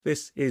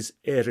This is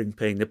Airing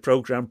Pain, a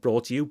programme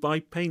brought to you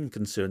by Pain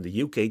Concern,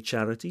 the UK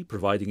charity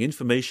providing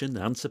information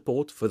and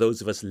support for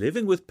those of us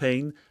living with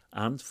pain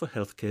and for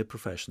healthcare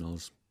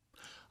professionals.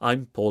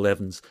 I'm Paul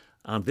Evans,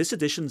 and this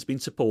edition's been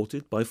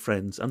supported by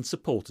friends and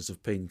supporters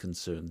of Pain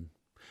Concern.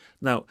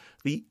 Now,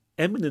 the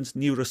eminent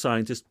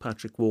neuroscientist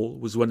Patrick Wall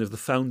was one of the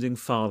founding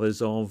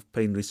fathers of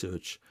pain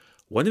research.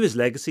 One of his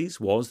legacies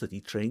was that he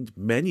trained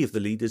many of the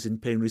leaders in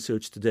pain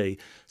research today,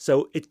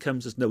 so it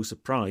comes as no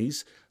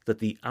surprise that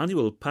the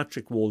annual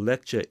Patrick Wall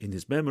Lecture in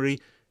his memory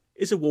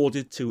is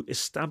awarded to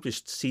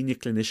established senior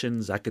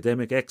clinicians,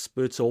 academic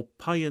experts or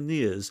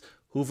pioneers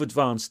who've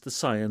advanced the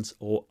science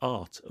or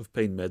art of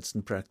pain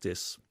medicine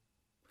practice.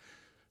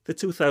 The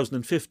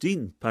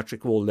 2015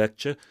 Patrick Wall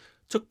Lecture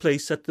took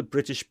place at the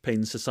British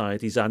Pain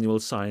Society's annual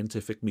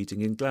scientific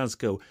meeting in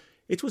Glasgow.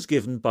 It was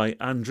given by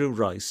Andrew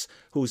Rice,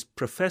 who's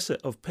Professor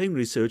of Pain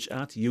Research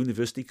at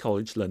University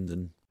College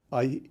London.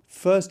 I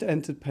first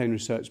entered pain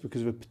research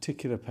because of a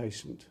particular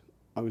patient.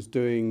 I was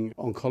doing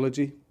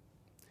oncology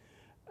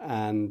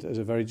and as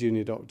a very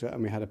junior doctor,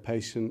 and we had a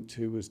patient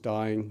who was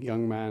dying,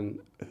 young man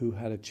who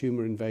had a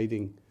tumour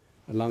invading,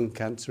 a lung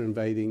cancer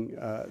invading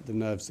the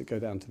nerves that go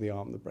down to the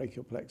arm, the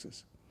brachial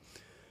plexus.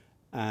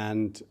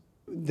 And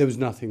there was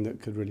nothing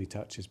that could really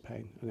touch his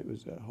pain, and it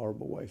was a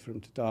horrible way for him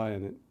to die,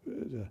 and it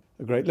was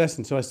a great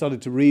lesson. So I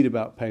started to read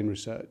about pain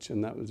research,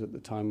 and that was at the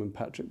time when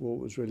Patrick Wall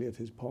was really at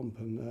his pomp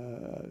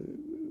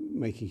and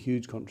making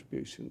huge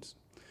contributions.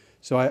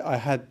 So I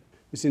had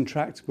this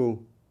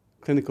intractable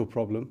clinical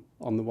problem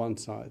on the one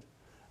side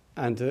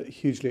and a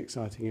hugely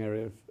exciting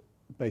area of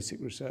basic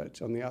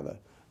research on the other,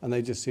 and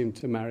they just seemed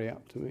to marry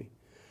up to me,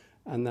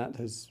 and that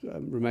has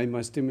remained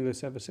my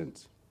stimulus ever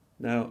since.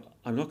 Now,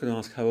 I'm not going to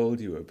ask how old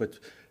you were, but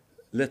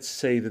let's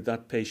say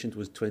that patient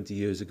was 20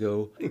 years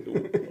ago.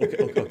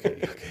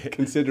 Okay.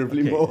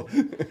 Considerably more.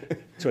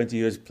 20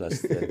 years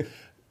plus then.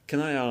 Can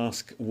I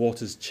ask what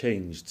has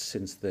changed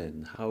since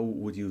then? How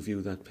would you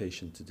view that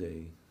patient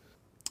today?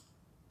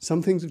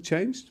 Some things have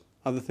changed,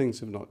 other things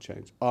have not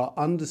changed. Our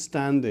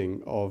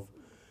understanding of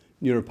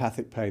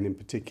neuropathic pain in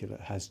particular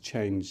has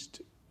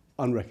changed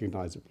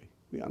unrecognisably.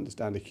 We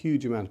understand a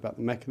huge amount about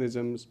the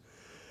mechanisms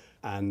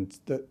and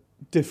that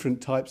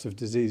different types of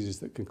diseases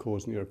that can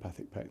cause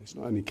neuropathic pain. It's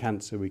not only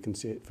cancer, we can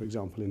see it, for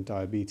example, in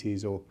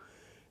diabetes or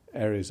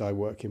areas I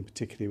work in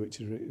particularly,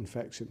 which is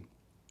infection.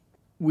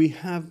 We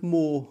have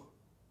more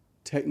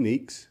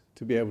techniques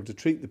to be able to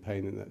treat the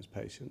pain in those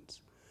patients.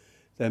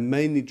 They're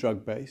mainly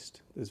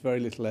drug-based. There's very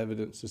little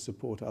evidence to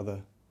support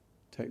other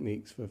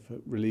techniques for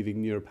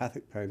relieving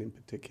neuropathic pain in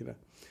particular.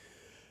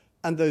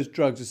 And those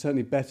drugs are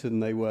certainly better than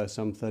they were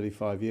some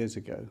 35 years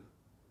ago.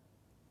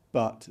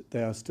 But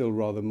they are still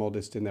rather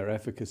modest in their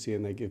efficacy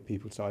and they give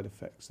people side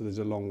effects. So there's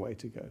a long way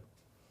to go.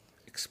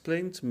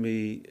 Explain to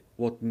me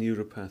what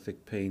neuropathic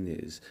pain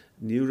is.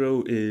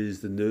 Neuro is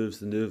the nerves,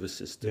 the nervous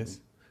system. Yes.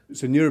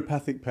 So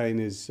neuropathic pain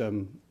is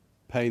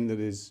pain that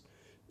is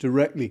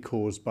directly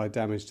caused by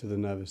damage to the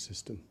nervous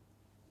system.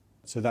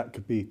 So that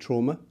could be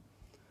trauma,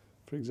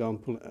 for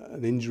example,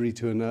 an injury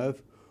to a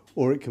nerve,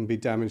 or it can be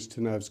damage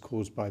to nerves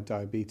caused by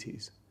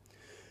diabetes.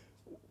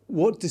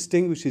 What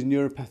distinguishes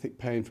neuropathic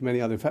pain from any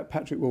other, in fact,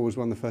 Patrick Wall was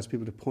one of the first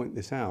people to point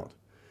this out,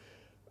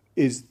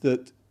 is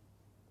that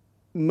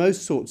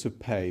most sorts of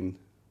pain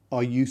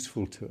are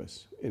useful to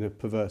us in a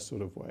perverse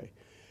sort of way.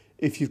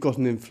 If you've got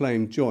an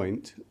inflamed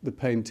joint, the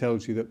pain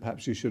tells you that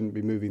perhaps you shouldn't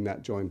be moving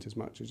that joint as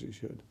much as you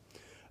should.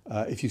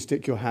 If you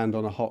stick your hand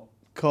on a hot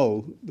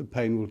coal, the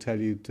pain will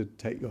tell you to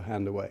take your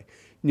hand away.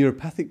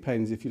 Neuropathic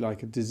pain is, if you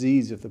like, a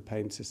disease of the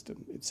pain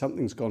system.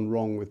 Something's gone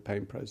wrong with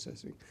pain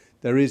processing.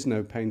 There is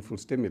no painful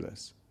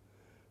stimulus,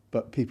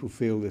 but people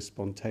feel this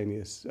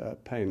spontaneous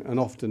pain, and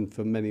often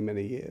for many,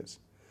 many years.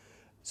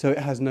 So it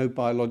has no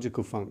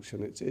biological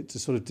function. It's a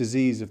sort of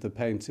disease of the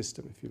pain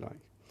system, if you like.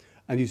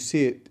 And you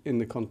see it in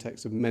the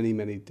context of many,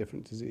 many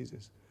different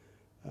diseases.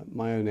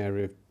 My own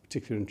area of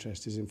particular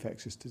interest is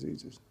infectious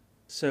diseases.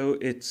 So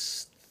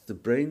it's the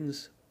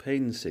brain's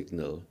pain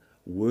signal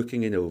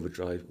working in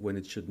overdrive when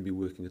it shouldn't be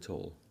working at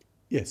all?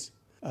 Yes,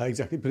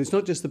 exactly. But it's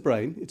not just the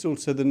brain. It's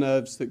also the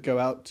nerves that go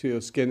out to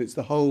your skin. It's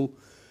the whole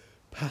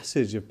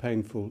passage of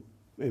painful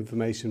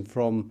information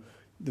from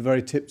the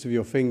very tips of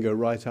your finger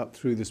right up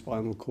through the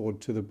spinal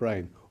cord to the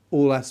brain.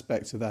 All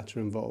aspects of that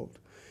are involved.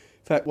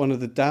 In fact, one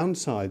of the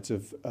downsides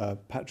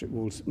of Patrick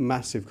Wall's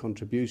massive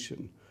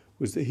contribution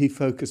was that he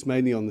focused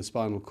mainly on the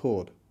spinal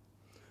cord.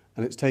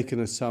 And it's taken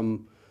us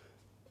some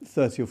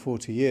 30 or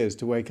 40 years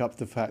to wake up to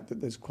the fact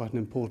that there's quite an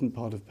important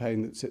part of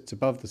pain that sits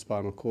above the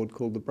spinal cord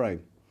called the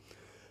brain.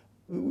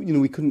 You know,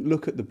 we couldn't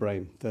look at the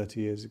brain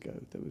 30 years ago.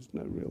 There was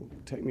no real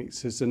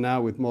techniques. So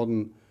now with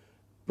modern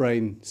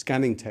brain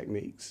scanning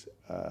techniques,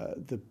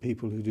 the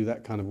people who do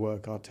that kind of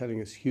work are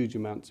telling us huge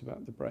amounts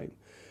about the brain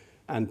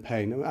and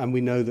pain. And we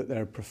know that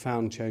there are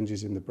profound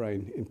changes in the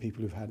brain in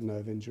people who've had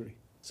nerve injury.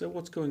 So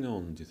what's going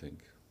on, do you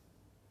think?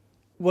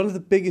 One of the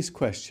biggest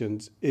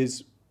questions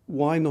is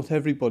why not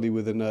everybody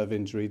with a nerve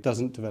injury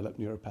doesn't develop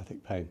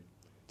neuropathic pain.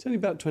 It's only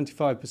about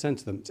 25%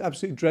 of them. It's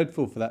absolutely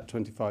dreadful for that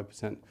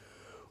 25%.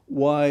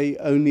 why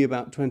only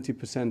about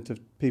 20% of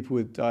people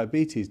with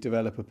diabetes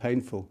develop a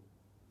painful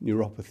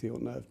neuropathy or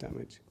nerve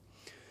damage.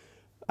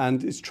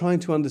 And it's trying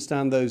to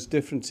understand those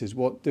differences,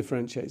 what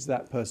differentiates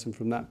that person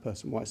from that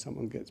person, why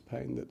someone gets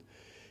pain, that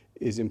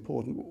is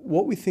important.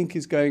 What we think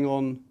is going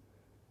on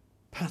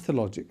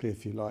pathologically,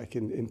 if you like,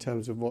 in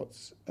terms of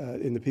what's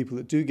in the people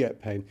that do get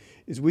pain,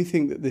 is we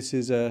think that this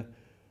is an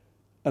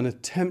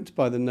attempt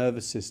by the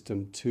nervous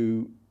system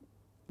to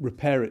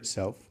repair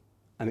itself,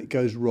 and it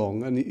goes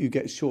wrong, and you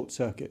get short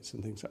circuits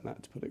and things like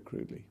that, to put it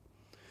crudely.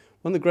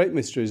 One of the great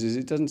mysteries is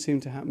it doesn't seem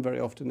to happen very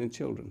often in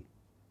children,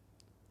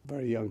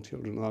 very young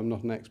children. I'm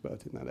not an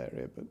expert in that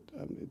area, but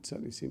it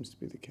certainly seems to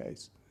be the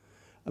case.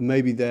 And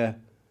maybe their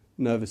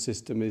nervous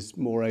system is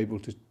more able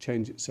to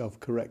change itself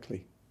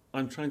correctly.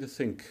 I'm trying to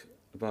think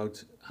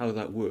about how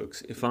that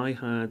works. If I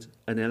had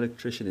an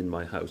electrician in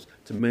my house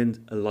to mend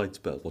a light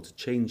bulb or to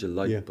change a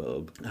light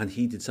bulb, and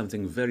he did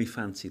something very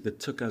fancy that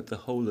took out the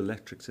whole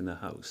electrics in the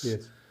house,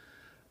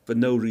 for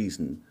no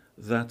reason,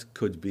 that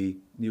could be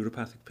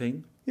neuropathic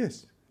pain?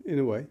 Yes, in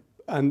a way.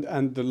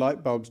 And the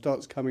light bulb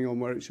starts coming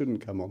on where it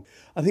shouldn't come on.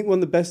 I think one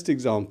of the best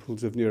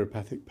examples of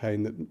neuropathic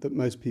pain that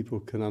most people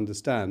can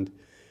understand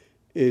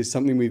is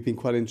something we've been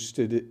quite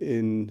interested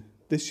in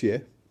this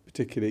year,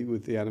 particularly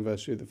with the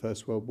anniversary of the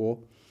First World War,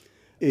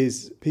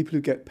 is people who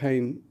get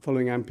pain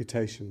following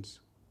amputations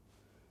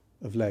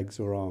of legs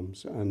or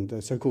arms,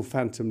 and so-called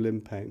phantom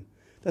limb pain.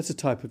 That's a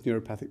type of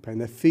neuropathic pain.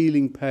 They're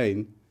feeling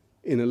pain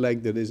in a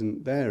leg that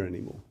isn't there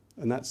anymore.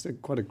 And that's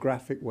quite a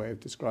graphic way of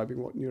describing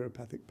what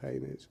neuropathic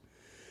pain is.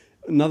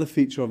 Another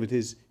feature of it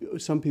is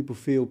some people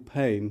feel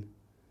pain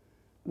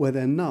where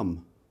they're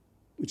numb,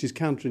 which is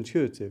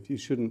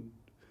counterintuitive.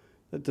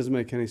 That doesn't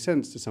make any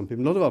sense to some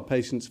people. A lot of our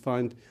patients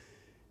find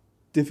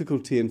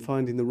difficulty in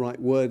finding the right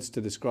words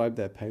to describe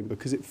their pain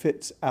because it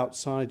fits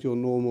outside your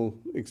normal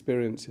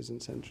experiences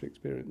and sensory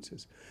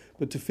experiences.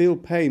 But to feel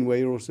pain where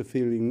you're also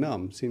feeling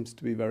numb seems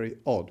to be very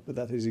odd, but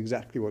that is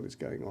exactly what is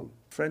going on.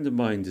 A friend of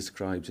mine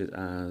describes it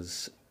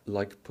as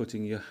like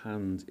putting your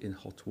hand in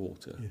hot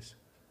water. Yes.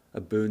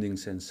 A burning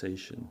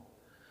sensation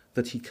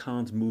that he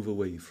can't move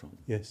away from.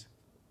 Yes,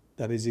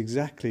 that is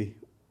exactly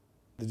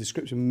the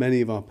description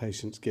many of our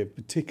patients give,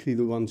 particularly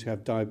the ones who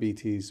have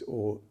diabetes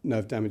or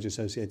nerve damage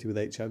associated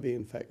with HIV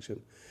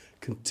infection.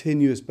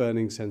 Continuous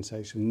burning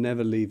sensation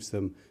never leaves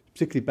them,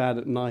 particularly bad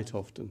at night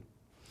often.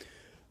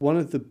 One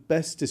of the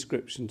best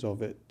descriptions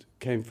of it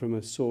came from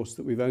a source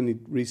that we've only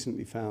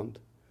recently found,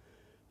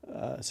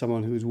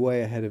 someone who was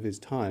way ahead of his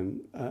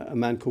time, a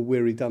man called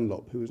Weary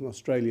Dunlop, who was an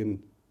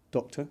Australian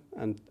doctor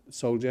and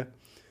soldier,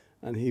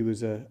 and he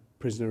was a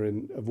prisoner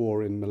of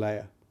war in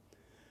Malaya.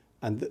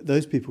 And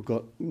those people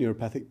got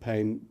neuropathic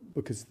pain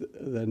because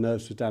their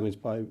nerves were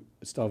damaged by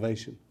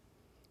starvation,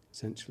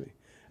 essentially.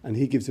 And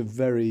he gives a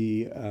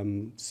very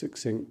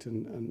succinct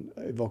and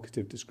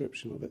evocative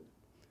description of it,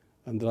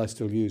 and that I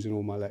still use in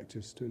all my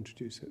lectures to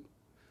introduce it.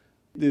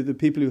 The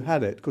people who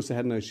had it, of course they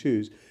had no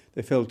shoes,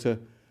 they felt a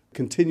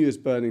continuous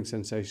burning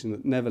sensation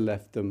that never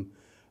left them,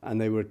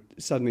 and they were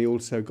suddenly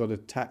also got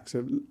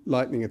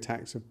lightning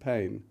attacks of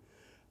pain.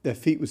 Their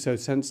feet were so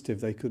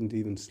sensitive they couldn't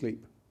even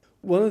sleep.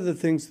 One of the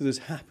things that has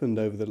happened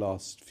over the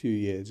last few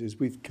years is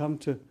we've come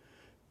to,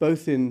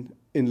 both in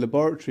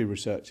laboratory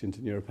research into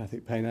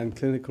neuropathic pain and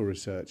clinical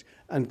research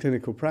and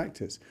clinical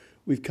practice,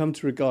 we've come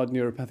to regard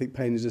neuropathic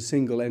pain as a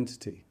single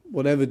entity.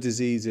 Whatever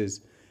disease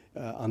is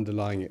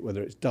underlying it,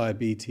 whether it's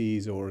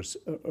diabetes or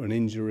an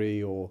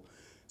injury or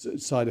a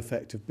side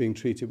effect of being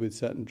treated with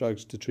certain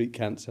drugs to treat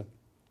cancer.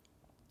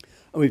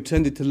 And we've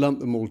tended to lump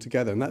them all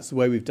together, and that's the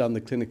way we've done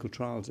the clinical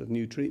trials of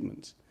new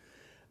treatments.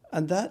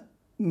 And that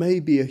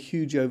may be a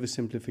huge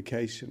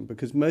oversimplification,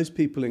 because most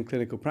people in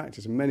clinical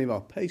practice, and many of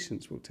our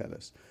patients will tell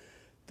us,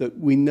 that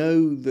we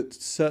know that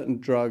certain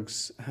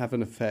drugs have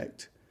an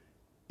effect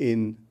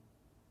in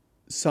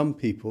some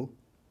people,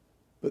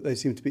 but they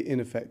seem to be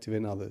ineffective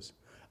in others.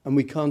 And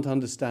we can't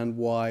understand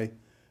why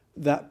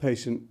that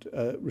patient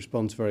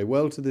responds very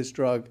well to this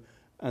drug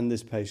and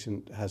this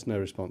patient has no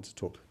response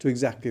at all to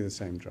exactly the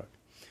same drug.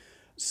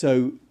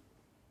 So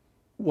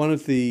one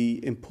of the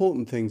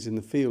important things in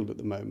the field at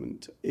the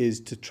moment is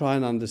to try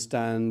and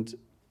understand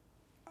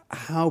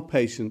how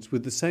patients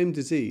with the same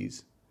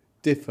disease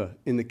differ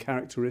in the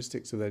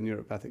characteristics of their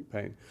neuropathic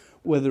pain,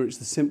 whether it's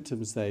the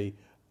symptoms they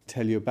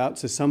tell you about.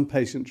 So some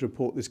patients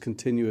report this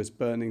continuous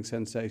burning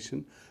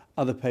sensation.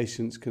 Other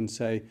patients can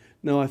say,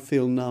 no, I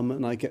feel numb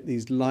and I get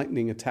these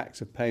lightning attacks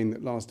of pain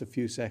that last a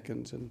few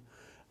seconds and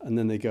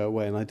then they go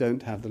away and I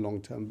don't have the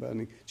long-term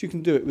burning. So you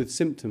can do it with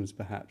symptoms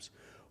perhaps.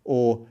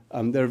 Or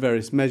there are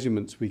various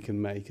measurements we can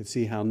make and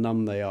see how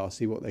numb they are,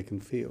 see what they can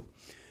feel.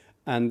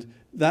 And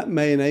that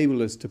may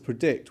enable us to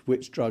predict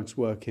which drugs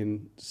work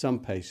in some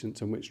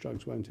patients and which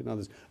drugs won't in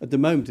others. At the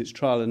moment, it's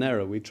trial and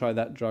error. We try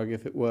that drug.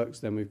 If it works,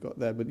 then we've got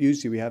there. But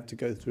usually we have to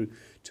go through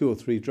 2 or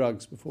 3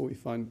 drugs before we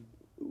find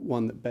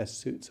one that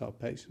best suits our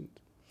patient.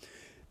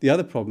 The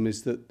other problem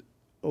is that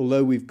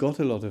although we've got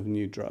a lot of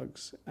new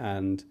drugs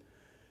and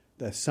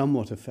they're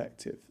somewhat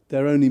effective,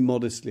 they're only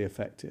modestly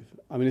effective.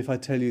 I mean, if I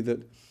tell you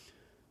that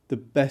the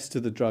best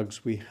of the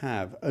drugs we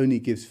have only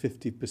gives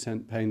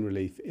 50% pain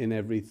relief in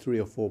every 3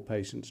 or 4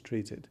 patients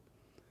treated.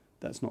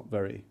 That's not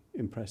very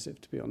impressive,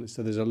 to be honest.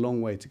 So there's a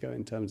long way to go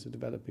in terms of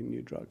developing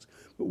new drugs.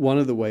 But one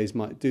of the ways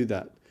might do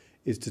that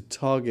is to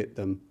target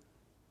them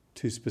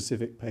to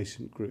specific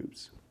patient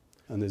groups.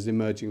 And there's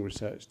emerging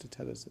research to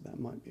tell us that that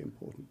might be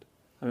important.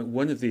 I mean,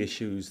 one of the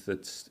issues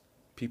that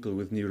people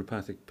with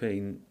neuropathic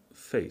pain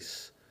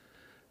face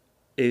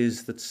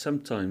is that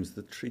sometimes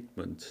the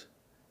treatment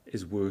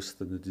is worse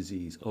than the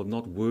disease, or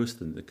not worse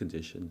than the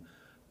condition,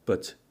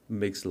 but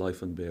makes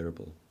life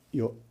unbearable.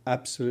 You're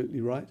absolutely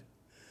right.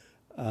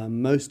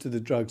 Most of the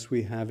drugs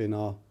we have in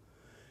our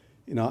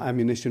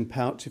ammunition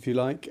pouch, if you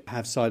like,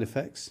 have side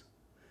effects.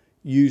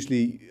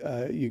 Usually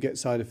you get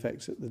side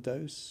effects at the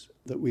dose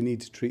that we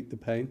need to treat the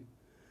pain,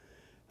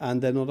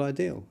 and they're not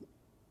ideal.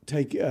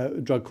 Take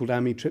a drug called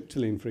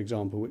amitriptyline, for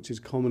example, which is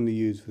commonly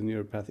used for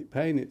neuropathic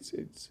pain.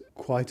 It's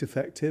quite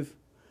effective,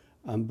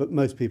 but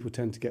most people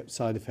tend to get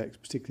side effects,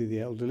 particularly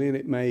the elderly, and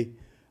it may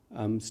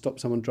stop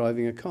someone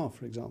driving a car,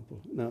 for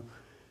example. Now,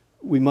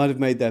 we might have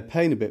made their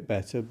pain a bit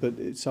better, but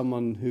it's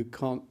someone who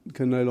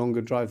can no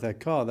longer drive their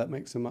car. That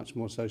makes them much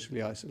more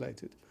socially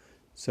isolated.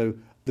 So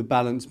the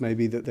balance may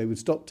be that they would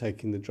stop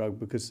taking the drug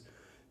because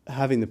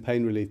having the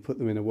pain relief put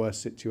them in a worse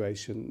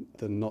situation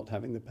than not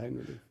having the pain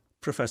relief.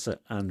 Professor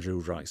Andrew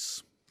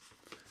Rice.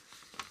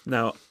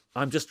 Now,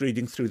 I'm just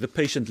reading through the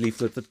patient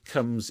leaflet that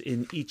comes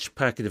in each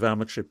packet of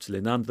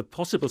amitriptyline and the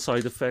possible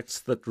side effects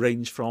that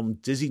range from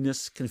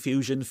dizziness,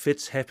 confusion,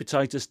 fits,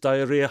 hepatitis,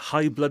 diarrhoea,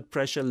 high blood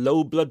pressure,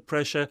 low blood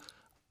pressure,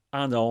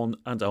 and on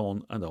and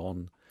on and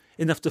on.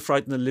 Enough to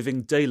frighten the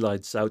living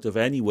daylights out of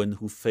anyone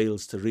who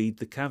fails to read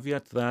the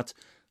caveat that,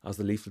 as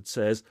the leaflet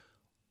says,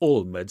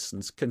 all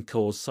medicines can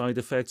cause side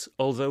effects,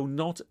 although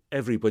not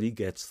everybody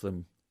gets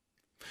them.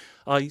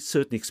 I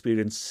certainly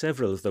experienced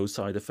several of those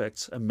side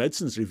effects. A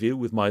medicines review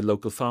with my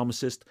local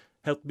pharmacist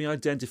helped me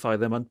identify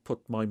them and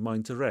put my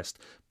mind to rest.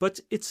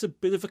 But it's a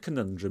bit of a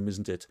conundrum,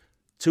 isn't it?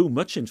 Too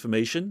much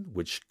information,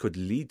 which could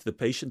lead the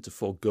patient to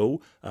forego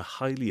a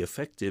highly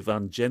effective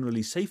and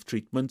generally safe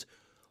treatment,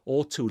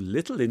 or too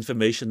little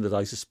information that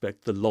I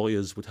suspect the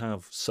lawyers would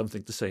have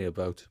something to say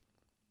about.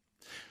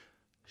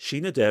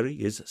 Sheena Derry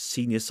is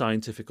Senior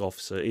Scientific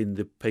Officer in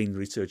the Pain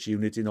Research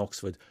Unit in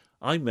Oxford.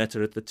 I met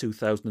her at the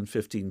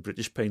 2015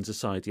 British Pain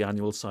Society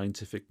annual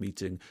scientific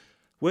meeting,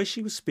 where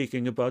she was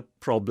speaking about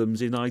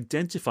problems in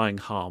identifying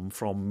harm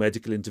from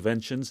medical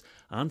interventions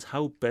and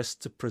how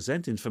best to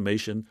present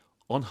information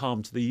on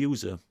harm to the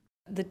user.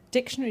 The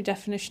dictionary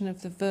definition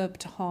of the verb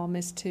to harm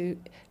is to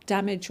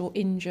damage or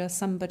injure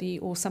somebody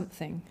or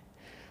something.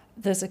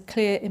 There's a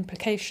clear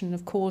implication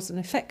of cause and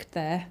effect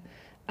there,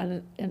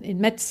 and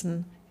in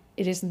medicine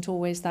it isn't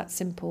always that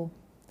simple.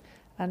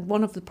 And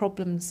one of the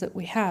problems that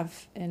we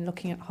have in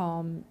looking at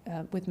harm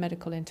with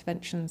medical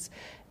interventions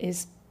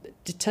is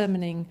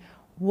determining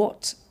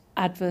what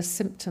adverse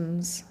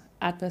symptoms,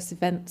 adverse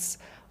events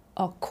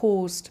are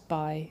caused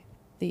by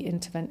the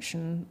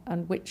intervention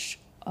and which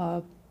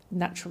are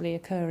naturally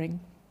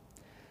occurring.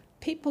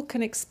 People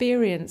can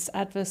experience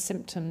adverse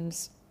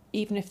symptoms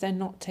even if they're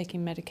not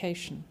taking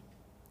medication.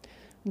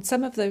 And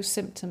some of those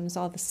symptoms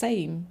are the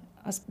same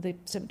as the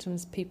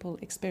symptoms people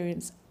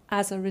experience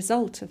as a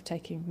result of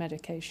taking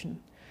medication.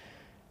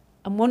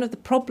 And one of the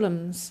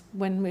problems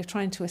when we're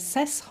trying to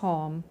assess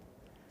harm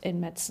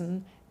in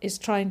medicine is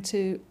trying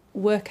to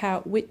work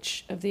out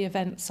which of the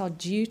events are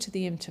due to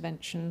the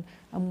intervention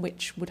and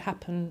which would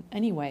happen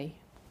anyway.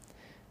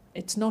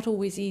 It's not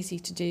always easy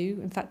to do.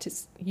 In fact,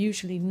 it's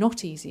usually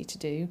not easy to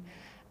do.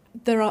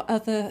 There are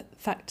other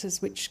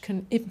factors which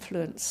can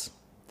influence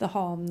the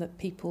harm that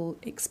people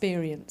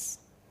experience.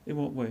 In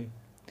what way?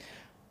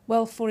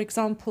 Well, for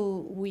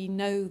example, we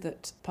know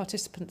that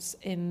participants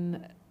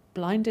in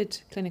blinded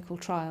clinical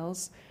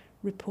trials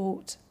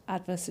report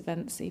adverse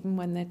events even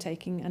when they're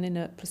taking an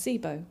inert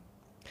placebo.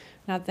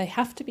 Now, they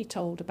have to be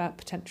told about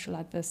potential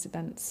adverse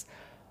events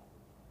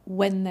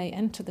when they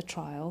enter the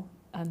trial,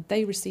 and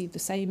they receive the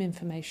same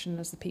information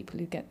as the people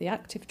who get the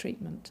active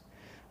treatment.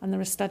 And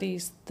there are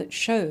studies that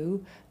show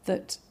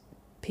that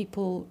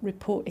people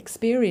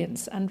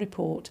experience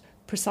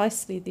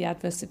precisely the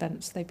adverse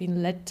events they've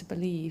been led to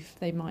believe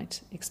they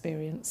might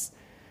experience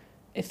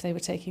if they were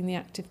taking the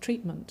active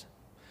treatment.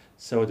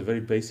 So at a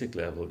very basic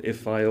level,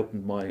 if I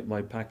opened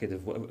my packet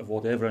of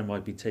whatever I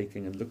might be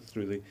taking and looked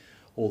through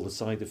all the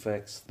side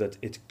effects that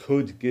it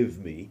could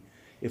give me,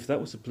 if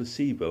that was a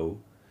placebo,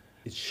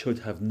 it should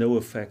have no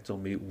effect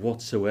on me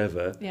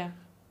whatsoever. Yeah.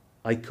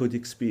 I could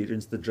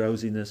experience the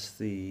drowsiness,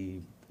 the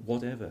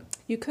whatever.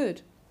 You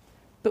could,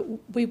 but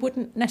we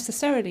wouldn't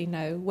necessarily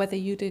know whether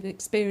you'd have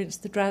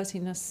experienced the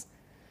drowsiness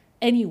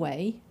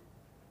anyway,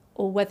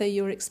 or whether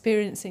you're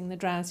experiencing the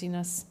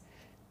drowsiness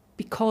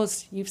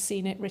because you've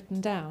seen it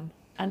written down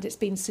and it's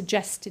been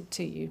suggested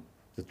to you.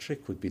 The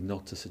trick would be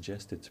not to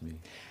suggest it to me.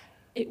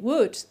 It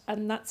would,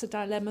 and that's a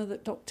dilemma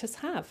that doctors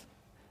have.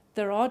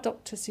 There are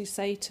doctors who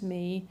say to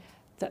me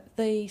that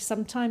they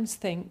sometimes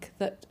think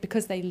that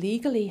because they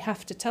legally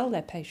have to tell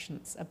their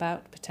patients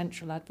about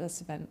potential adverse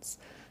events,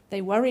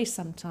 they worry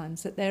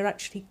sometimes that they're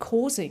actually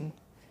causing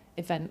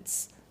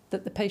events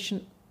that the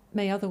patient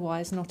may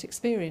otherwise not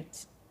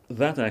experience.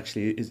 That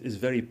actually is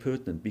very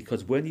pertinent,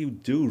 because when you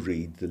do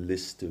read the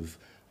list of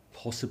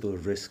possible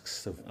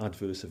risks of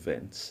adverse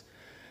events,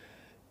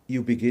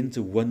 you begin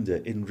to wonder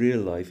in real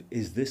life,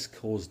 is this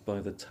caused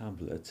by the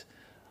tablet?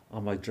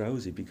 Am I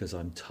drowsy because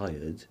I'm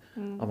tired?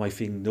 Am I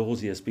feeling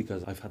nauseous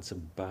because I've had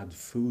some bad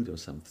food or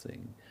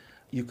something?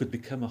 You could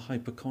become a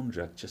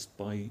hypochondriac just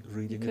by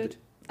reading it.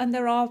 And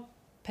there are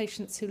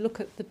patients who look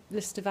at the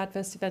list of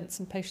adverse events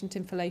and patient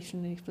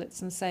information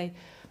leaflets and say,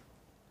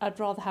 I'd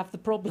rather have the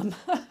problem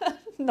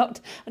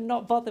and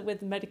not bother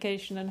with the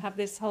medication and have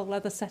this whole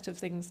other set of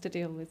things to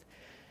deal with.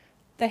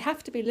 They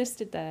have to be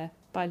listed there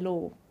by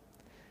law.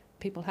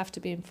 People have to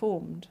be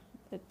informed.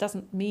 It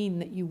doesn't mean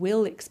that you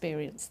will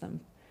experience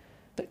them,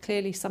 but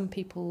clearly some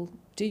people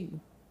do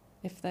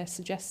if they're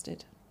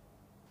suggested.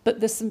 But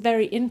there's some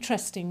very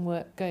interesting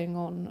work going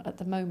on at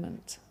the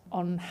moment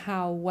on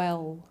how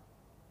well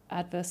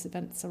adverse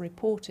events are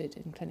reported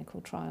in clinical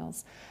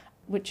trials,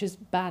 which is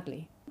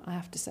badly, I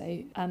have to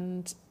say.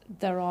 And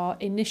there are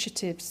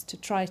initiatives to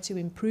try to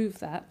improve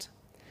that.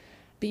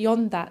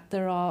 Beyond that,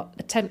 there are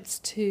attempts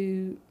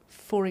to,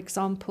 for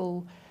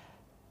example,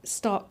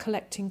 start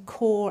collecting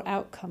core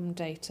outcome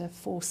data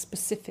for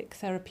specific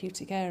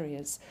therapeutic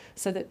areas,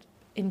 so that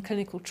in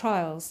clinical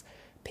trials,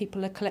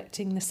 people are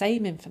collecting the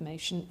same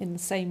information in the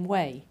same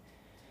way,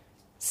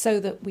 so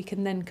that we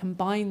can then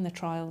combine the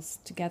trials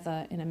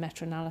together in a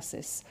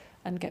meta-analysis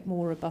and get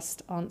more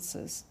robust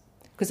answers.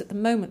 Because at the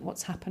moment,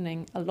 what's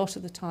happening a lot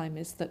of the time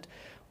is that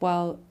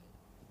while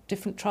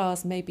different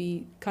trials may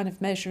be kind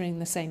of measuring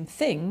the same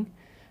thing,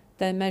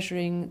 they're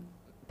measuring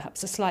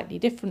perhaps a slightly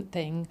different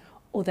thing,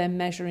 or they're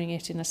measuring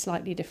it in a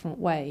slightly different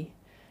way,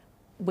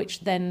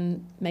 which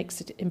then makes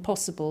it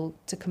impossible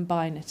to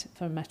combine it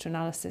for a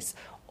meta-analysis,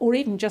 or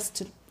even just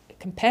to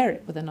compare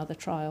it with another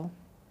trial.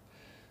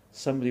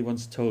 Somebody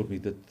once told me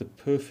that the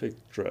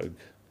perfect drug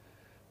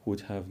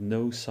would have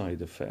no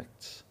side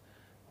effects,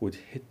 would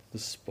hit the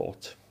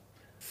spot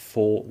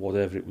for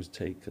whatever it was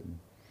taken,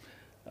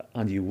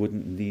 and you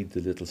wouldn't need the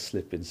little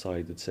slip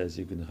inside that says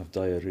you're going to have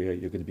diarrhea,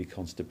 you're going to be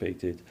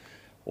constipated,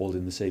 all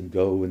in the same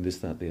go, and this,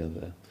 that, the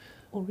other.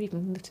 Or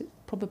even that it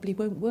probably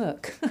won't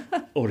work.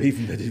 Or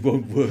even that it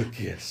won't work,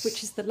 yes.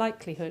 Which is the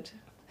likelihood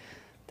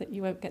that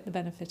you won't get the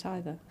benefit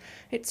either.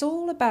 It's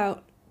all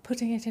about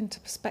putting it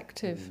into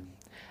perspective.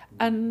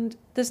 And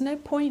there's no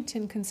point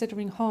in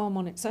considering harm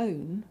on its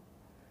own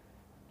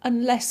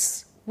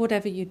unless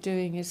whatever you're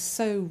doing is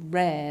so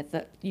rare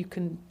that you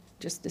can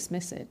just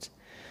dismiss it.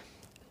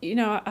 You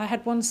know, I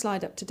had one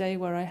slide up today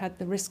where I had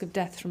the risk of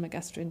death from a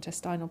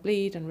gastrointestinal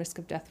bleed and risk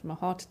of death from a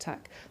heart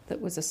attack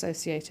that was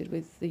associated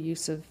with the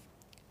use of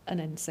an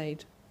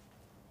NSAID.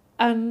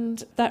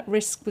 And that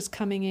risk was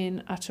coming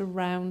in at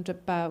around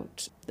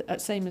about the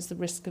same as the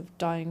risk of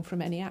dying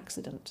from any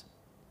accident.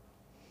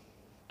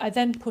 I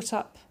then put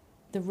up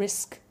the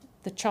risk,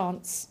 the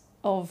chance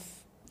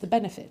of the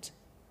benefit.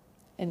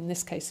 In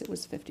this case, it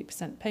was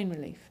 50% pain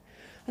relief.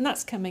 And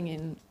that's coming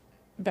in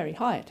very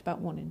high at about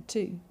 1 in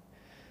 2.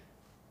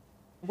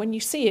 When you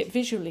see it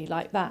visually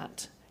like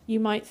that, you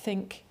might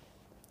think,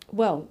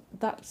 well,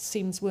 that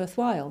seems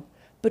worthwhile.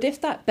 But if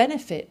that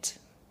benefit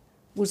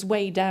was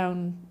way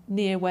down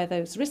near where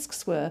those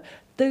risks were,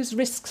 those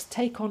risks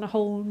take on a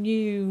whole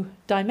new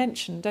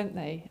dimension, don't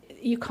they?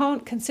 You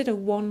can't consider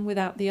one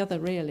without the other,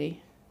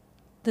 really.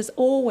 There's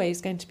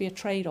always going to be a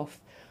trade-off,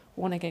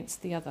 one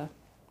against the other.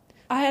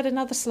 I had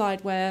another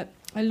slide where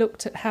I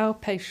looked at how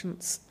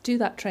patients do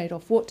that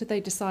trade-off. What do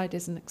they decide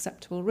is an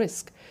acceptable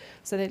risk?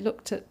 So they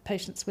looked at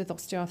patients with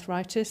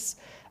osteoarthritis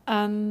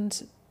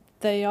and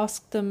they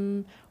asked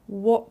them,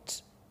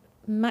 what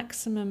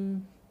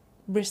maximum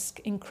risk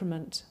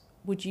increment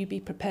would you be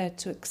prepared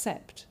to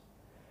accept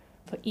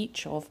for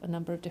each of a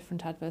number of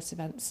different adverse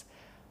events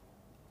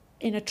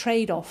in a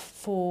trade-off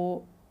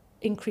for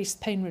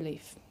increased pain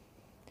relief?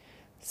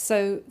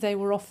 So they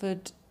were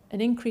offered an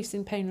increase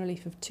in pain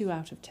relief of 2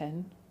 out of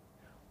 10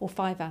 or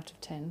 5 out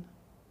of 10.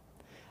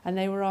 And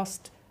they were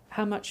asked,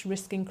 how much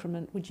risk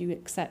increment would you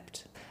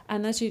accept?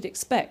 And as you'd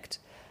expect,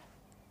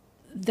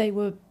 they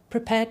were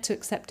prepared to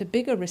accept a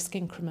bigger risk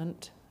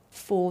increment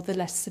for the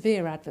less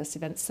severe adverse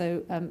events.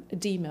 So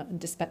edema and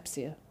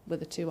dyspepsia were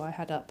the two I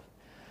had up.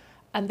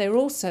 And they were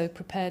also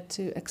prepared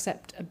to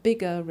accept a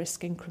bigger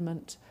risk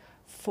increment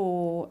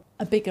for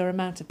a bigger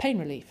amount of pain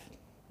relief.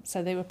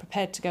 So they were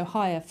prepared to go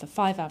higher for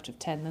 5 out of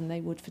 10 than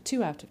they would for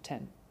 2 out of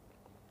 10.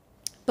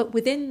 But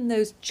within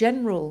those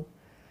general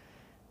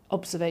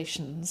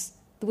observations,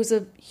 there was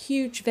a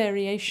huge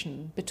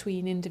variation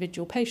between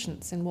individual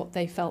patients in what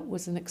they felt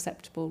was an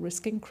acceptable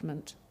risk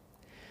increment.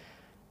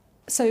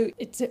 So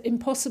it's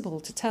impossible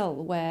to tell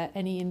where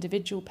any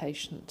individual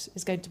patient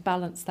is going to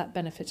balance that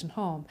benefit and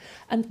harm.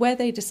 And where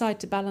they decide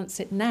to balance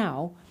it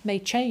now may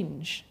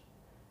change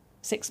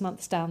 6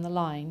 months down the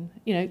line.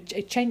 You know,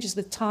 it changes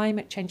with time,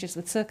 it changes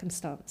with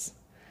circumstance.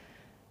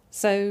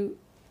 So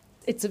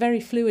it's a very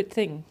fluid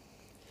thing,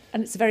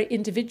 and it's a very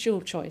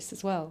individual choice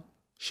as well.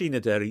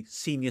 Sheena Derry,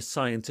 Senior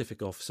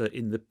Scientific Officer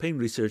in the Pain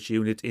Research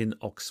Unit in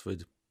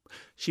Oxford.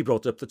 She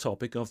brought up the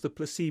topic of the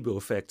placebo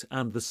effect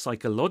and the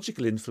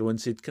psychological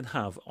influence it can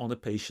have on a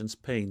patient's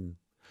pain.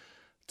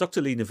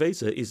 Dr. Lena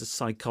Vase is a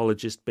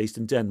psychologist based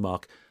in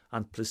Denmark,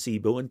 and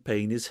placebo and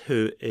pain is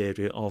her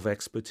area of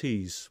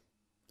expertise.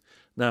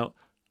 Now,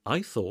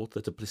 I thought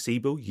that a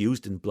placebo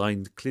used in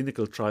blind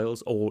clinical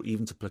trials or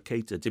even to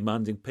placate a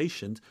demanding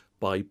patient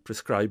by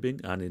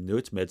prescribing an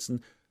inert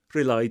medicine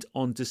relied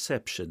on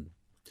deception.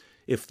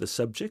 If the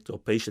subject or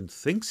patient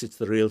thinks it's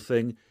the real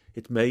thing,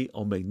 it may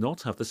or may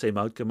not have the same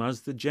outcome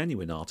as the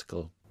genuine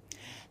article.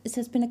 It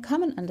has been a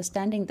common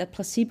understanding that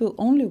placebo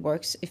only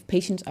works if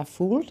patients are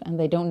fooled and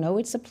they don't know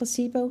it's a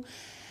placebo,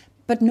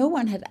 but no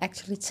one had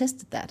actually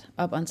tested that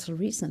up until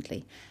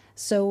recently.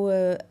 So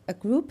a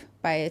group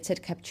by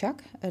Ted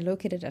Kapchuk,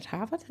 located at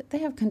Harvard, they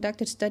have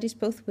conducted studies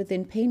both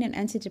within pain and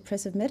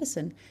antidepressive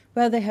medicine,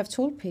 where they have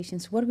told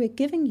patients, what we're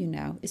giving you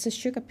now is a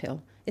sugar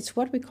pill. It's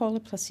what we call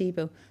a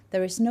placebo.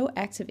 There is no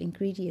active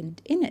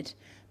ingredient in it.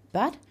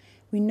 But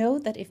we know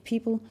that if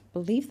people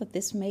believe that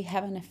this may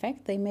have an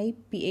effect, they may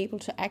be able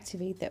to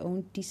activate their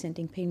own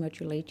descending pain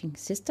modulating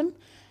system.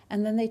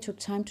 And then they took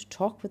time to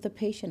talk with the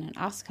patient and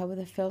ask how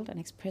they felt and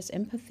express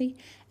empathy.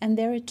 And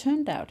there it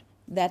turned out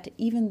that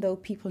even though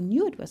people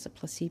knew it was a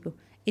placebo,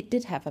 it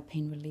did have a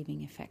pain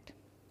relieving effect.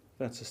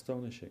 That's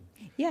astonishing.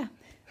 Yeah.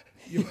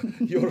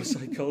 You're a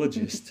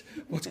psychologist.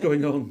 What's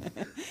going on?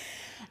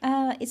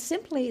 It's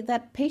simply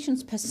that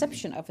patients'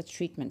 perception of a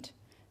treatment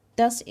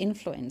does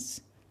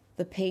influence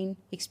the pain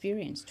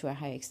experience to a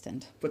high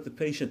extent. But the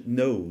patient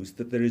knows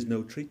that there is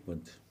no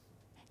treatment.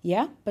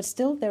 Yeah, but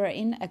still they are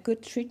in a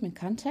good treatment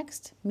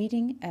context,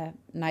 meeting a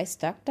nice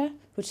doctor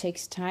who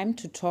takes time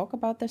to talk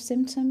about their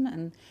symptom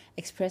and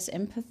express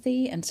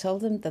empathy and tell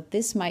them that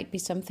this might be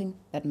something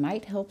that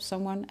might help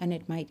someone and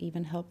it might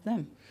even help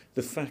them.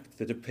 The fact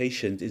that a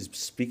patient is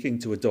speaking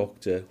to a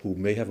doctor who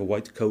may have a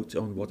white coat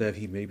on, whatever,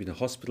 he may be in a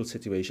hospital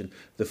situation,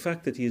 the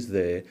fact that he is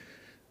there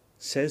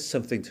says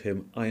something to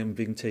him, I am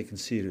being taken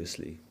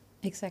seriously.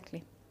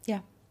 Exactly, yeah.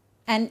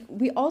 And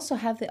we also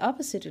have the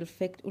opposite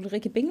effect.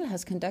 Ulrike Bingel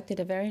has conducted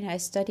a very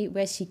nice study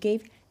where she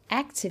gave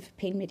active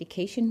pain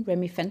medication,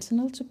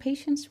 remifentanil, to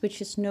patients,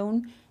 which is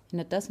known in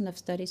a dozen of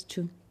studies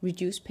to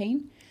reduce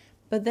pain.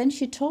 But then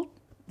she told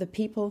the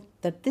people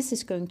that this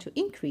is going to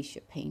increase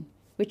your pain,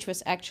 which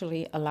was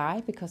actually a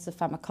lie because the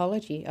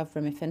pharmacology of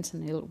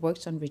remifentanil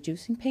works on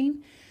reducing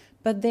pain.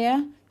 But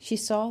there she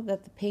saw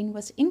that the pain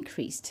was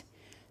increased.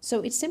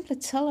 So it simply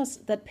tells us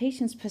that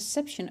patients'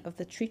 perception of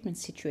the treatment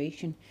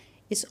situation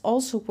is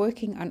also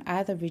working on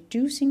either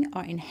reducing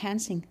or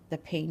enhancing the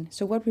pain.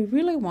 So what we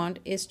really want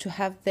is to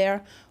have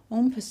their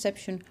own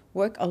perception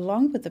work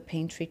along with the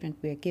pain treatment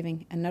we are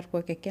giving and not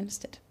work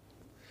against it.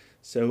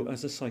 So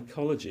as a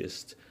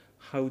psychologist,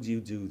 how do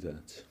you do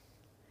that?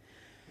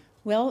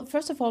 Well,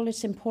 first of all,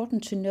 it's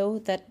important to know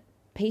that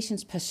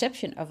patients'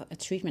 perception of a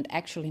treatment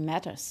actually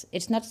matters.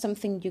 It's not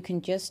something you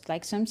can just,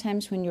 like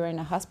sometimes when you're in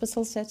a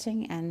hospital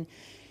setting and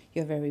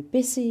you're very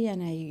busy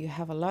and you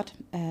have a lot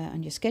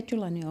on your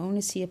schedule and you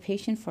only see a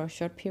patient for a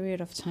short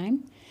period of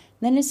time,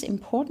 then it's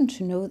important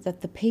to know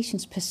that the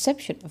patient's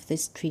perception of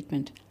this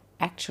treatment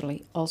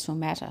actually also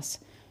matters.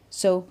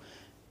 So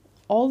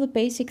all the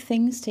basic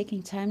things,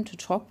 taking time to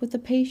talk with the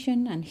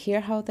patient and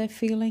hear how they're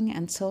feeling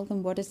and tell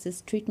them what is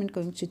this treatment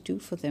going to do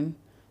for them,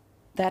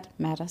 that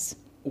matters.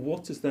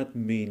 What does that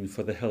mean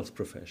for the health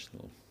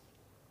professional?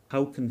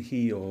 How can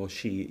he or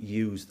she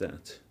use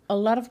that? A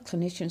lot of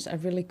clinicians are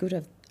really good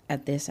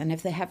at this, and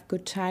if they have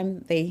good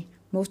time,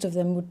 most of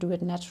them would do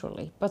it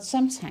naturally. But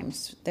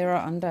sometimes they are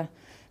under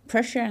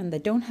pressure and they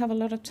don't have a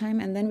lot of time,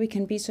 and then we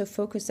can be so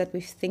focused that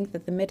we think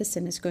that the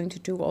medicine is going to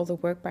do all the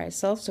work by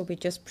itself, so we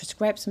just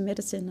prescribe some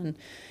medicine and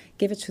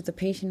give it to the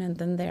patient and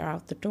then they're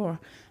out the door.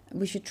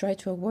 We should try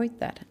to avoid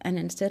that and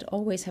instead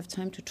always have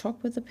time to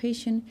talk with the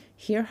patient,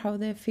 hear how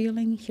they're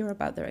feeling, hear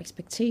about their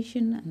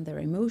expectation and their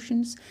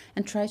emotions,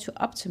 and try to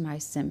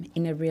optimize them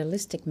in a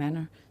realistic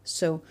manner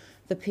so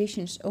the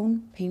patient's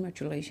own pain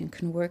modulation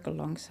can work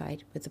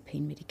alongside with the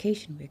pain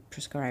medication we're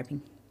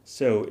prescribing.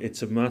 So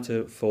it's a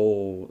matter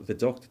for the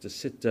doctor to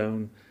sit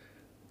down,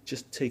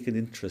 just take an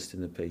interest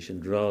in the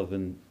patient rather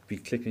than be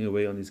clicking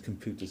away on his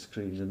computer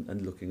screen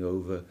and looking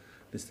over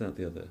this, that,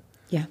 the other.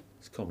 Yeah.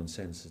 It's common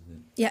sense, isn't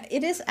it? Yeah,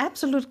 it is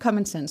absolute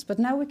common sense, but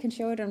now we can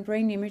show it on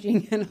brain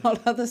imaging and all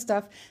other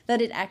stuff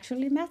that it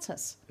actually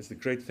matters. It's the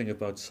great thing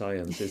about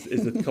science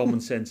is that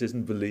common sense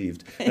isn't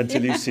believed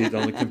until you see it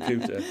on a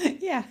computer.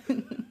 Yeah.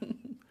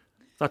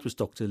 That was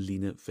Dr.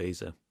 Lena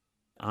Vase.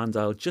 And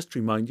I'll just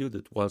remind you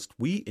that whilst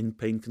we in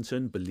Pain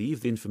Concern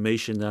believe the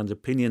information and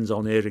opinions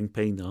on airing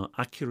pain are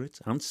accurate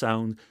and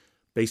sound,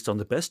 based on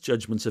the best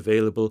judgments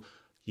available,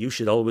 you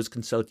should always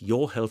consult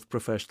your health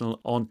professional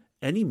on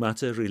any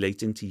matter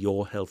relating to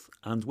your health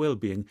and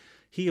well-being.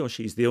 He or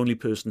she is the only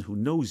person who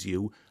knows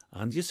you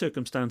and your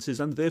circumstances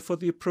and therefore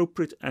the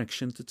appropriate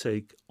action to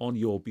take on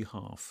your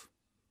behalf.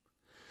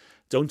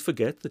 Don't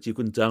forget that you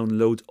can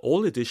download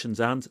all editions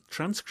and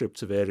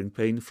transcripts of Airing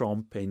Pain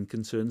from Pain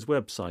Concern's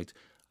website,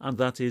 and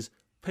that is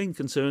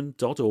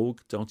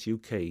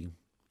painconcern.org.uk.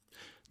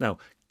 Now,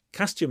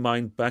 cast your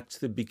mind back to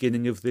the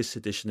beginning of this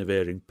edition of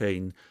Airing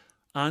Pain,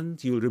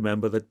 and you'll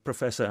remember that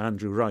Professor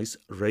Andrew Rice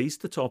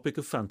raised the topic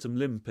of phantom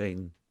limb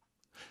pain.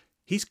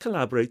 He's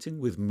collaborating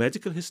with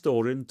medical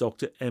historian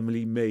Dr.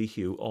 Emily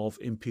Mayhew of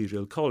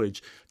Imperial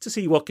College to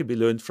see what can be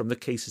learned from the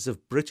cases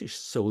of British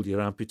soldier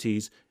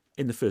amputees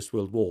in the First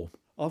World War.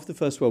 After the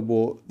First World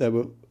War, there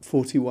were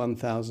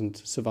 41,000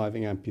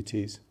 surviving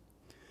amputees.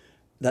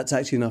 That's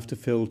actually enough to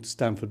fill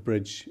Stamford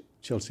Bridge,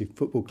 Chelsea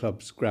Football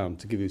Club's ground,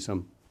 to give you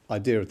some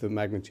idea of the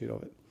magnitude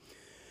of it.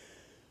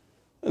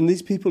 And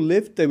these people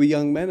lived, they were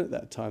young men at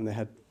that time, they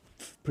had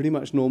pretty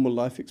much normal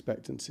life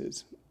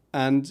expectancies.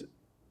 And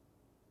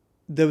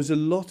there was a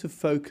lot of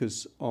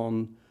focus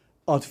on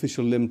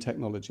artificial limb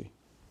technology,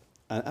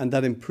 and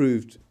that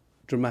improved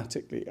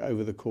dramatically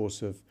over the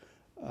course of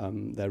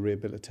their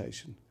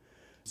rehabilitation.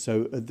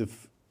 So at the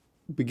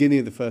beginning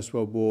of the First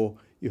World War,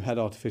 you had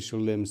artificial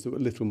limbs that were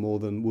little more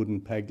than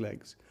wooden peg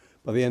legs.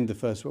 By the end of the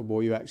First World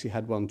War, you actually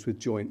had ones with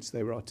joints,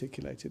 they were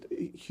articulated.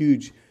 A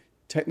huge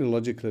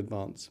technological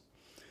advance.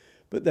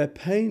 But their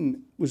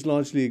pain was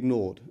largely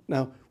ignored.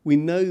 Now, we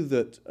know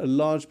that a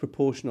large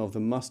proportion of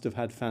them must have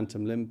had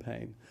phantom limb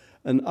pain,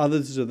 and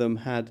others of them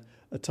had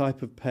a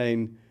type of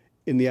pain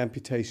in the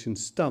amputation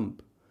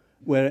stump,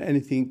 where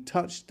anything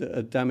touched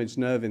a damaged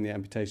nerve in the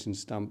amputation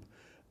stump,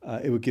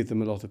 it would give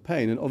them a lot of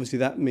pain. And obviously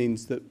that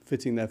means that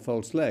fitting their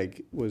false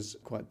leg was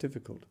quite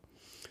difficult.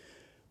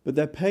 But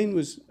their pain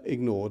was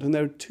ignored, and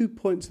there are 2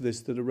 points of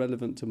this that are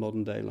relevant to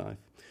modern day life.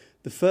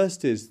 The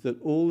first is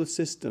that all the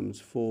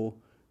systems for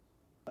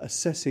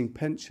assessing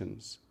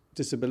pensions,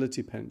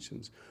 disability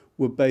pensions,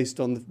 were based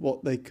on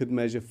what they could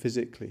measure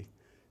physically.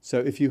 So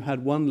if you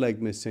had one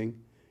leg missing,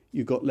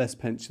 you got less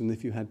pension than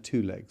if you had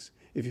 2 legs.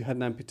 If you had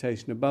an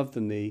amputation above the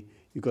knee,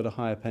 you got a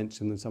higher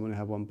pension than someone who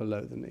had one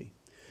below the knee.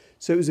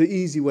 So it was an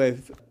easy way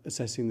of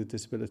assessing the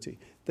disability.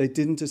 They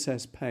didn't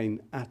assess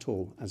pain at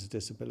all as a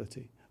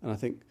disability. And I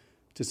think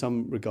to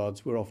some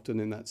regards we're often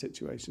in that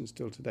situation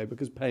still today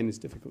because pain is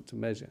difficult to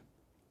measure.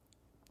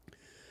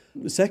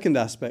 The second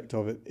aspect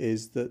of it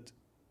is that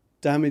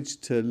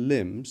damage to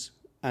limbs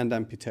and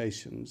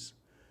amputations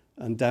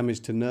and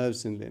damage to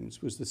nerves in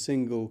limbs was the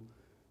single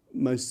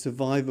most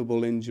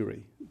survivable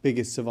injury,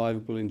 biggest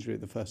survivable injury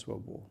of the First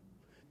World War.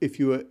 If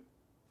you were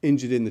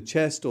injured in the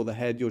chest or the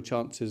head, your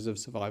chances of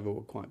survival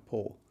were quite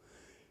poor.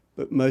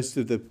 But most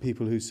of the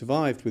people who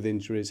survived with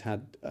injuries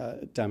had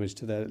damage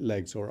to their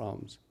legs or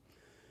arms.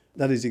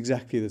 That is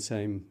exactly the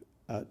same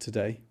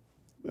today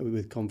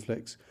with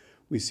conflicts.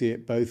 We see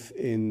it both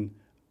in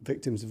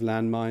victims of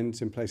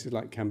landmines in places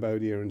like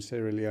Cambodia and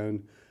Sierra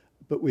Leone,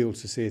 but we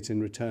also see it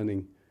in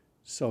returning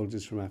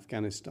soldiers from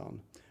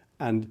Afghanistan.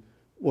 And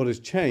what has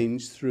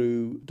changed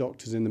through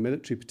doctors in the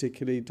military,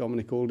 particularly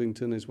Dominic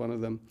Aldington is one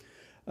of them,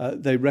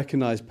 they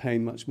recognise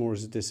pain much more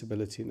as a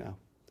disability now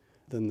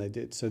than they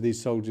did. So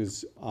these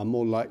soldiers are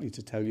more likely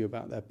to tell you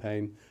about their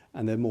pain,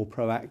 and they're more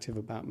proactive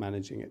about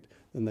managing it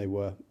than they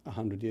were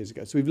 100 years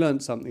ago. So we've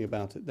learned something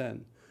about it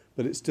then,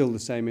 but it's still the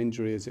same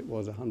injury as it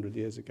was 100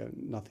 years ago.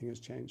 Nothing has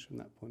changed from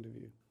that point of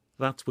view.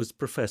 That was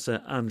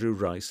Professor Andrew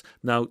Rice.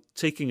 Now,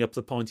 taking up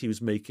the point he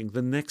was making,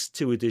 the next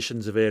 2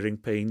 editions of Airing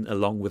Pain,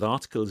 along with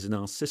articles in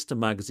our sister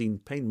magazine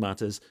Pain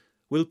Matters,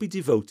 will be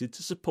devoted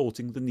to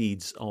supporting the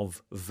needs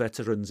of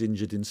veterans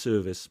injured in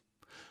service.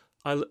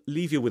 I'll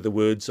leave you with the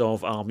words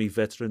of Army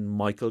veteran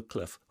Michael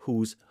Clough,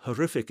 whose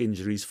horrific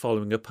injuries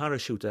following a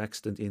parachute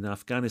accident in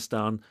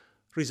Afghanistan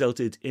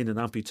resulted in an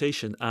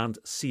amputation and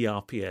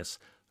CRPS.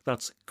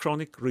 That's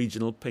chronic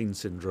regional pain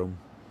syndrome.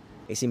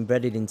 It's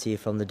embedded into you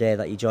from the day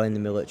that you join the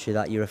military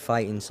that you're a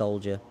fighting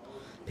soldier.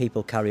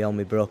 People carry on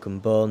with broken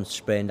bones,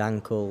 sprained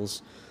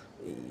ankles.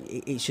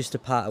 It's just a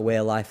part of way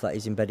of life that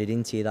is embedded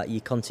into you, that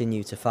you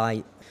continue to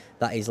fight.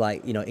 That is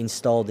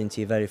installed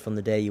into you very from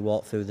the day you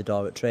walk through the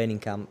door at training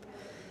camp.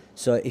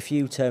 So if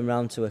you turn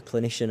around to a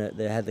clinician at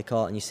the head of the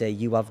court and you say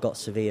you have got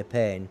severe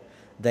pain,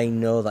 they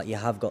know that you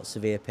have got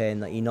severe pain,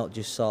 that you're not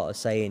just sort of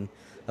saying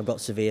I've got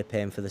severe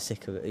pain for the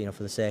sake of it,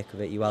 for the sake of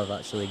it. You have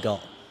actually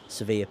got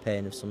severe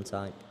pain of some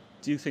type.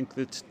 Do you think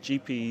that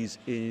GPs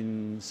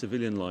in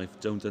civilian life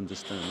don't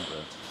understand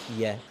that?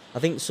 Yeah, I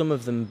think some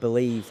of them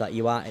believe that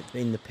you are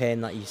in the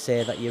pain that you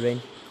say that you're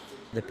in.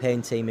 The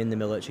pain team in the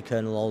military,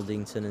 Colonel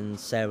Aldington and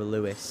Sarah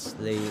Lewis,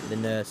 the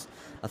nurse,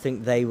 I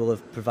think they will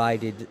have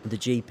provided the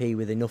GP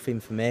with enough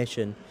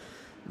information.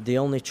 The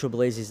only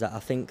trouble is that I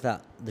think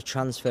that the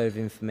transfer of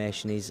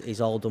information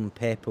is all done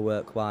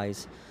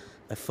paperwork-wise.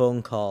 A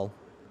phone call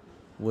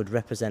would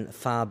represent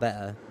far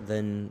better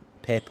than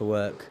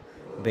paperwork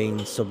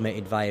being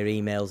submitted via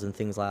emails and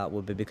things like that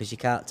would be, because you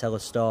can't tell a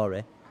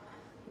story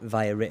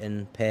via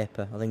written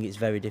paper. I think it's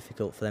very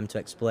difficult for them to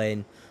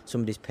explain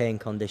somebody's pain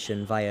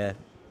condition via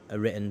a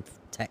written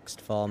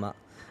text format.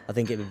 I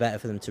think it'd be better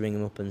for them to ring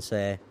them up and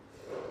say,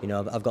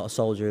 I've got a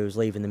soldier who's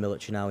leaving the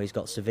military now, he's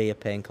got severe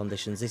pain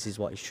conditions, this is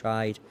what he's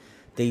tried,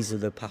 these are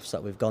the paths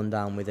that we've gone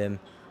down with him,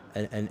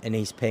 and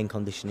his pain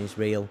condition is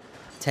real.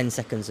 10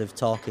 seconds of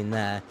talking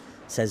there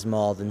says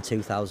more than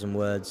 2,000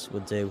 words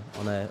would do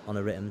on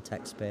a written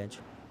text page.